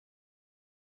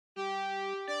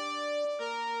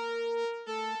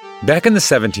Back in the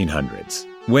 1700s,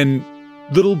 when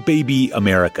little baby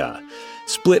America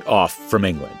split off from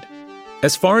England,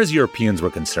 as far as Europeans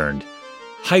were concerned,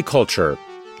 high culture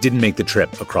didn't make the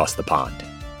trip across the pond.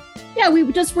 Yeah,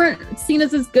 we just weren't seen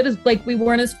as good as, we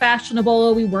weren't as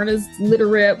fashionable, we weren't as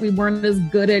literate, we weren't as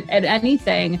good at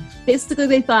anything. Basically,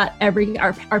 they thought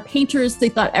our painters, they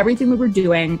thought everything we were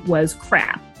doing was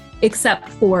crap, except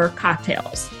for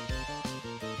cocktails.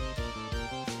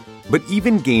 But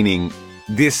even gaining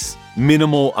this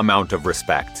minimal amount of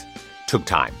respect took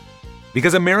time,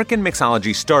 because American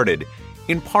mixology started,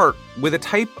 in part, with a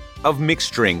type of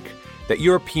mixed drink that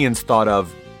Europeans thought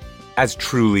of as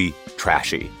truly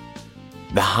trashy: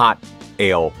 the hot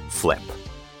ale flip.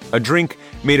 A drink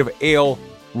made of ale,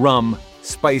 rum,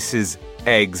 spices,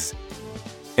 eggs,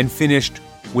 and finished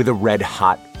with a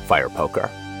red-hot fire poker.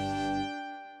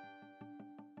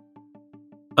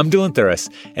 I'm Dylan Thuras,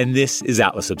 and this is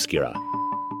Atlas Obscura,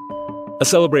 a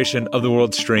celebration of the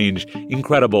world's strange,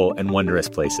 incredible, and wondrous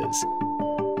places.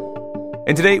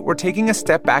 And today, we're taking a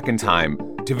step back in time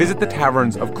to visit the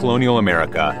taverns of colonial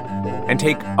America and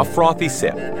take a frothy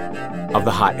sip of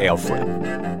the hot ale flip.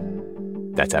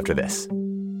 That's after this.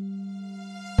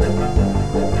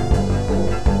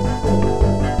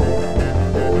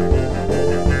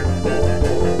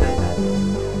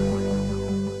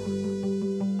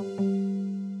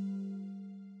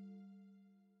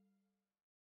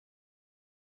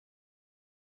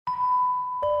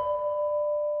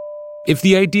 If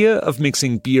the idea of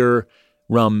mixing beer,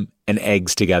 rum, and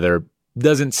eggs together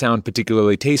doesn't sound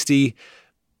particularly tasty,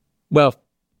 well,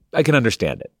 I can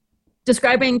understand it.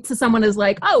 Describing to someone as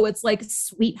it's like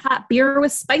sweet hot beer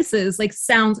with spices,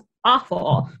 sounds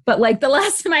awful. But the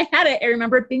last time I had it, I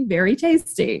remember it being very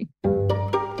tasty.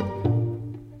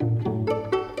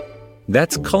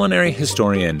 That's culinary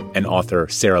historian and author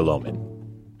Sarah Lohman.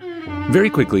 Very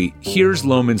quickly, here's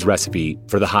Lohman's recipe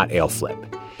for the hot ale flip.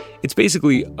 It's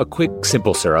basically a quick,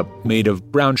 simple syrup made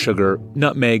of brown sugar,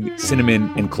 nutmeg,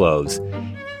 cinnamon, and cloves.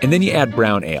 And then you add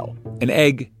brown ale, an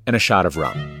egg, and a shot of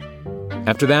rum.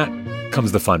 After that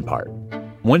comes the fun part.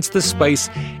 Once the spice,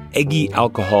 eggy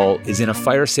alcohol is in a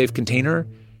fire-safe container,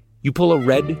 you pull a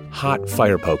red-hot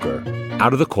fire poker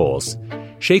out of the coals,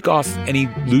 shake off any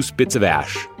loose bits of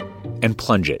ash, and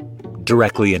plunge it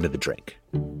directly into the drink.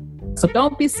 So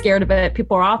don't be scared of it.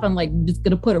 People are often just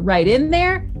going to put it right in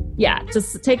there. Yeah,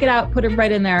 just take it out, put it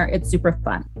right in there. It's super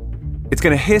fun. It's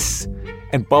going to hiss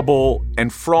and bubble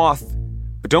and froth,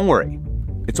 but don't worry.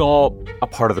 It's all a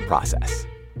part of the process.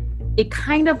 It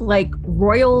kind of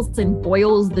roils and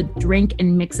boils the drink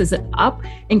and mixes it up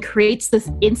and creates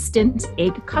this instant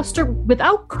egg custard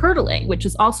without curdling, which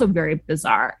is also very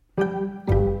bizarre.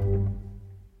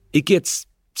 It gets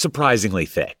surprisingly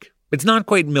thick. It's not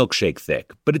quite milkshake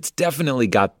thick, but it's definitely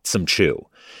got some chew.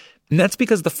 And that's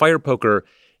because the fire poker,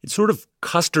 it sort of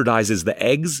custardizes the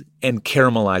eggs and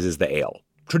caramelizes the ale.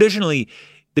 Traditionally,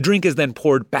 the drink is then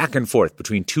poured back and forth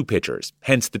between two pitchers,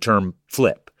 hence the term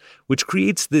flip, which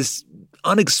creates this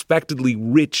unexpectedly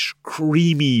rich,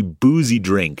 creamy, boozy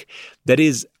drink that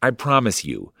is, I promise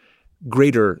you,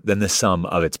 greater than the sum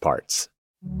of its parts.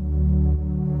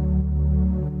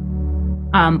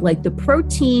 The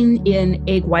protein in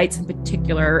egg whites in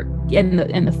particular, and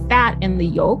the fat in the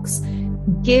yolks,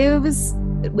 gives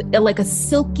a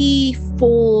silky,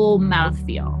 full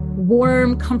mouthfeel.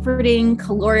 Warm, comforting,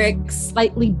 caloric,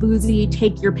 slightly boozy,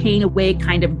 take your pain away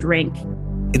kind of drink.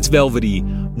 It's velvety,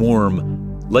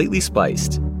 warm, lightly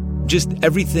spiced. Just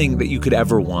everything that you could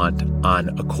ever want on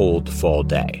a cold fall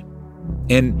day.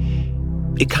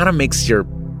 And it kind of makes your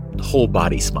whole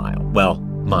body smile. Well,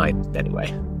 mine,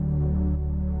 anyway.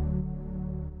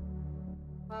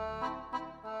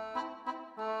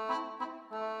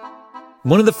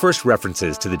 One of the first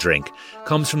references to the drink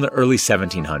comes from the early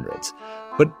 1700s,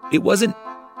 but it wasn't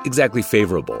exactly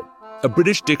favorable. A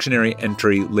British dictionary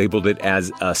entry labeled it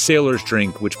as a sailor's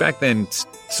drink, which back then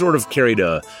sort of carried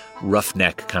a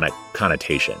roughneck kind of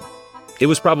connotation. It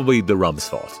was probably the rum's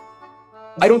fault.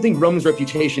 I don't think rum's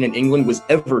reputation in England was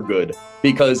ever good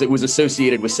because it was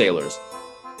associated with sailors.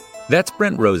 That's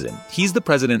Brent Rosen. He's the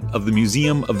president of the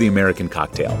Museum of the American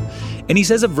Cocktail. And he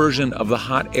says a version of the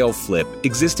hot ale flip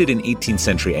existed in 18th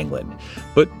century England,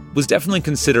 but was definitely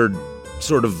considered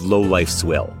sort of low-life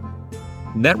swill.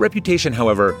 That reputation,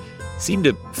 however, seemed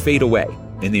to fade away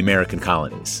in the American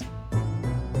colonies.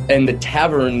 And the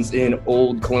taverns in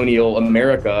old colonial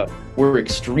America were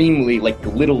extremely,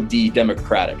 little d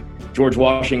democratic. George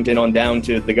Washington on down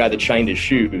to the guy that shined his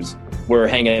shoes were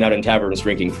hanging out in taverns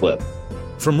drinking flip.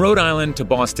 From Rhode Island to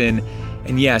Boston,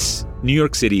 and yes, New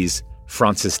York City's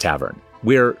Fraunces Tavern.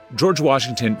 where George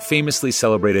Washington famously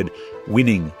celebrated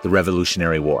winning the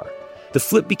Revolutionary War. The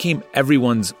Flip became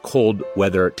everyone's cold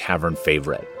weather tavern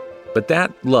favorite. But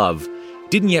that love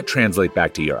didn't yet translate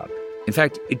back to Europe. In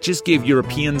fact, it just gave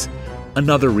Europeans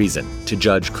another reason to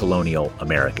judge colonial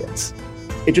Americans.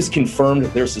 It just confirmed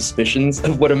their suspicions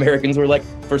of what Americans were like,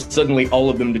 for suddenly all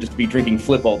of them to just be drinking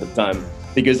Flip all the time.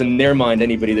 Because in their mind,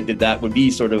 anybody that did that would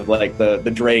be sort of like the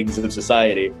dregs of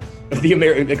society.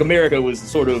 America was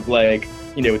sort of like,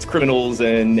 it's criminals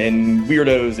and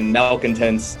weirdos and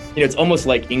malcontents. It's almost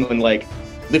like England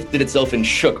lifted itself and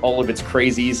shook all of its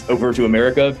crazies over to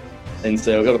America. And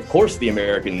so, of course, the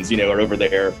Americans, are over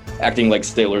there acting like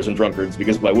sailors and drunkards,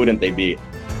 because why wouldn't they be?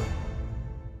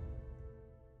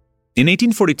 In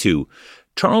 1842,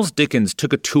 Charles Dickens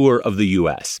took a tour of the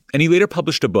U.S., and he later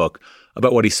published a book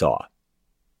about what he saw.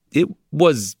 It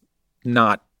was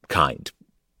not kind.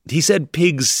 He said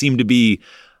pigs seemed to be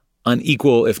on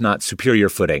equal, if not superior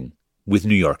footing with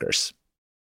New Yorkers.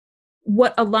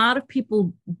 What a lot of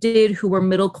people did who were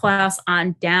middle class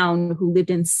on down, who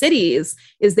lived in cities,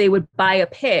 is they would buy a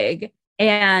pig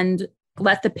and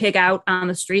let the pig out on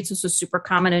the streets. This was super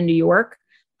common in New York.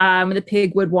 The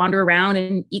pig would wander around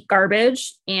and eat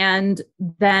garbage. And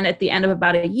then at the end of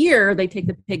about a year, they take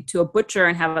the pig to a butcher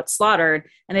and have it slaughtered,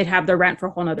 and they'd have their rent for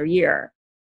a whole nother year.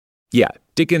 Yeah,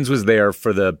 Dickens was there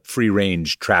for the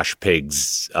free-range trash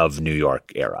pigs of New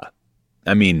York era.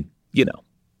 I mean,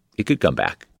 he could come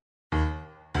back.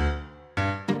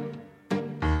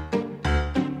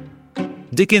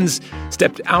 Dickens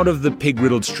stepped out of the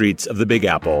pig-riddled streets of the Big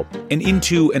Apple and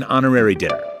into an honorary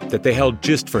dinner that they held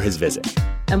just for his visit.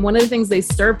 And one of the things they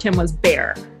served him was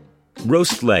bear.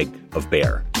 Roast leg of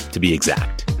bear, to be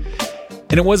exact.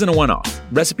 And it wasn't a one-off.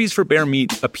 Recipes for bear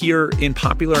meat appear in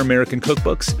popular American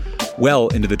cookbooks well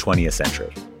into the 20th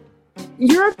century.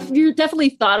 You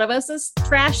definitely thought of us as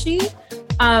trashy.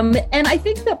 And I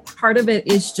think that part of it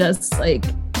is just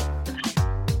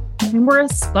we're a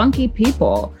spunky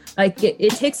people.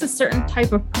 It takes a certain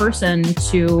type of person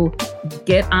to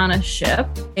get on a ship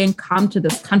and come to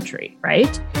this country,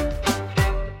 right?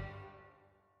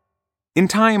 In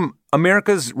time,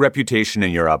 America's reputation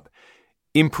in Europe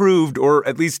improved, or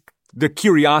at least the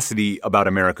curiosity about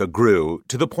America grew,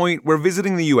 to the point where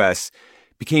visiting the U.S.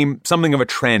 became something of a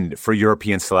trend for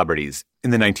European celebrities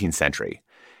in the 19th century.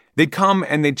 They'd come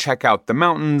and they'd check out the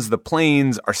mountains, the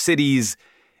plains, our cities,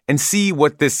 and see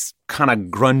what this kind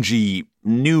of grungy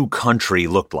new country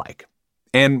looked like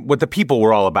and what the people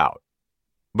were all about.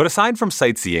 But aside from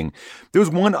sightseeing, there was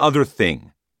one other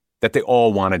thing that they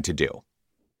all wanted to do.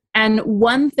 And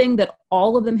one thing that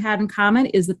all of them had in common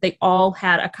is that they all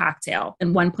had a cocktail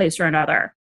in one place or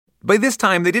another. By this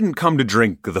time, they didn't come to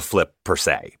drink the Flip per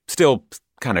se. Still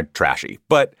kind of trashy.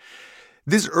 But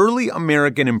this early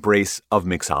American embrace of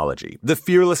mixology, the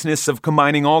fearlessness of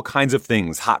combining all kinds of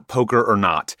things, hot poker or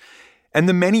not, and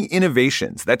the many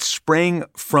innovations that sprang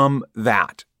from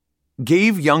that,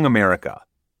 gave young America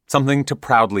something to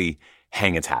proudly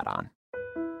hang its hat on.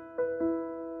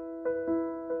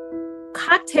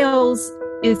 Cocktails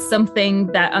is something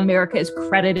that America is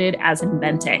credited as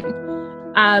inventing.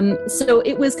 So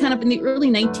it was kind of in the early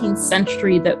 19th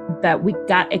century that we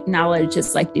got acknowledged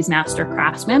as these master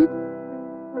craftsmen.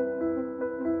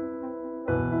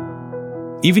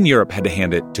 Even Europe had to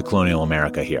hand it to colonial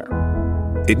America here.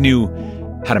 It knew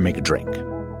how to make a drink.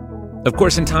 Of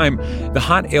course, in time, the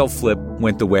hot ale flip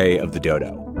went the way of the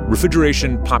dodo.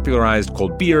 Refrigeration popularized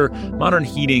cold beer, modern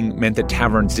heating meant that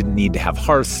taverns didn't need to have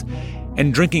hearths,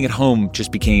 and drinking at home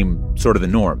just became sort of the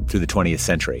norm through the 20th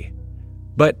century.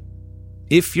 But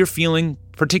if you're feeling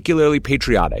particularly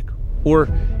patriotic, or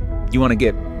you want to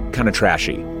get kind of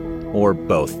trashy, or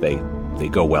both, they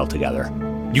go well together,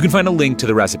 you can find a link to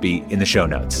the recipe in the show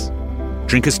notes.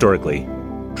 Drink historically,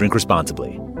 drink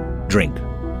responsibly, drink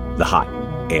the hot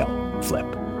ale flip.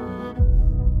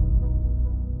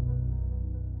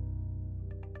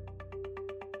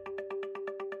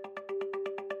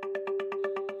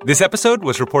 This episode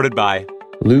was reported by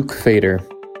Luke Fader.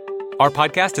 Our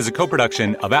podcast is a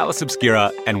co-production of Atlas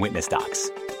Obscura and Witness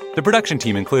Docs. The production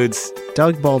team includes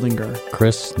Doug Baldinger,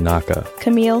 Chris Naka,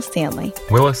 Camille Stanley,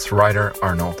 Willis Ryder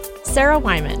Arnold, Sarah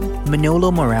Wyman,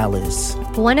 Manolo Morales,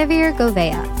 Guinevere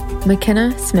Govea,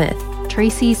 McKenna Smith,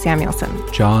 Tracy Samuelson,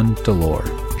 John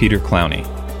Delore, Peter Clowney.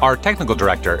 Our technical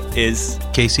director is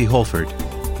Casey Holford.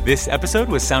 This episode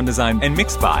was sound designed and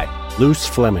mixed by Luce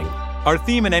Fleming. Our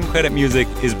theme and end credit music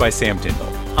is by Sam Tyndall.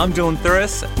 I'm Dylan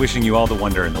Thuras, wishing you all the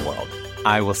wonder in the world.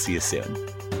 I will see you soon.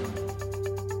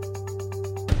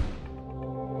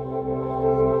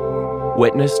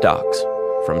 Witness Docs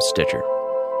from Stitcher.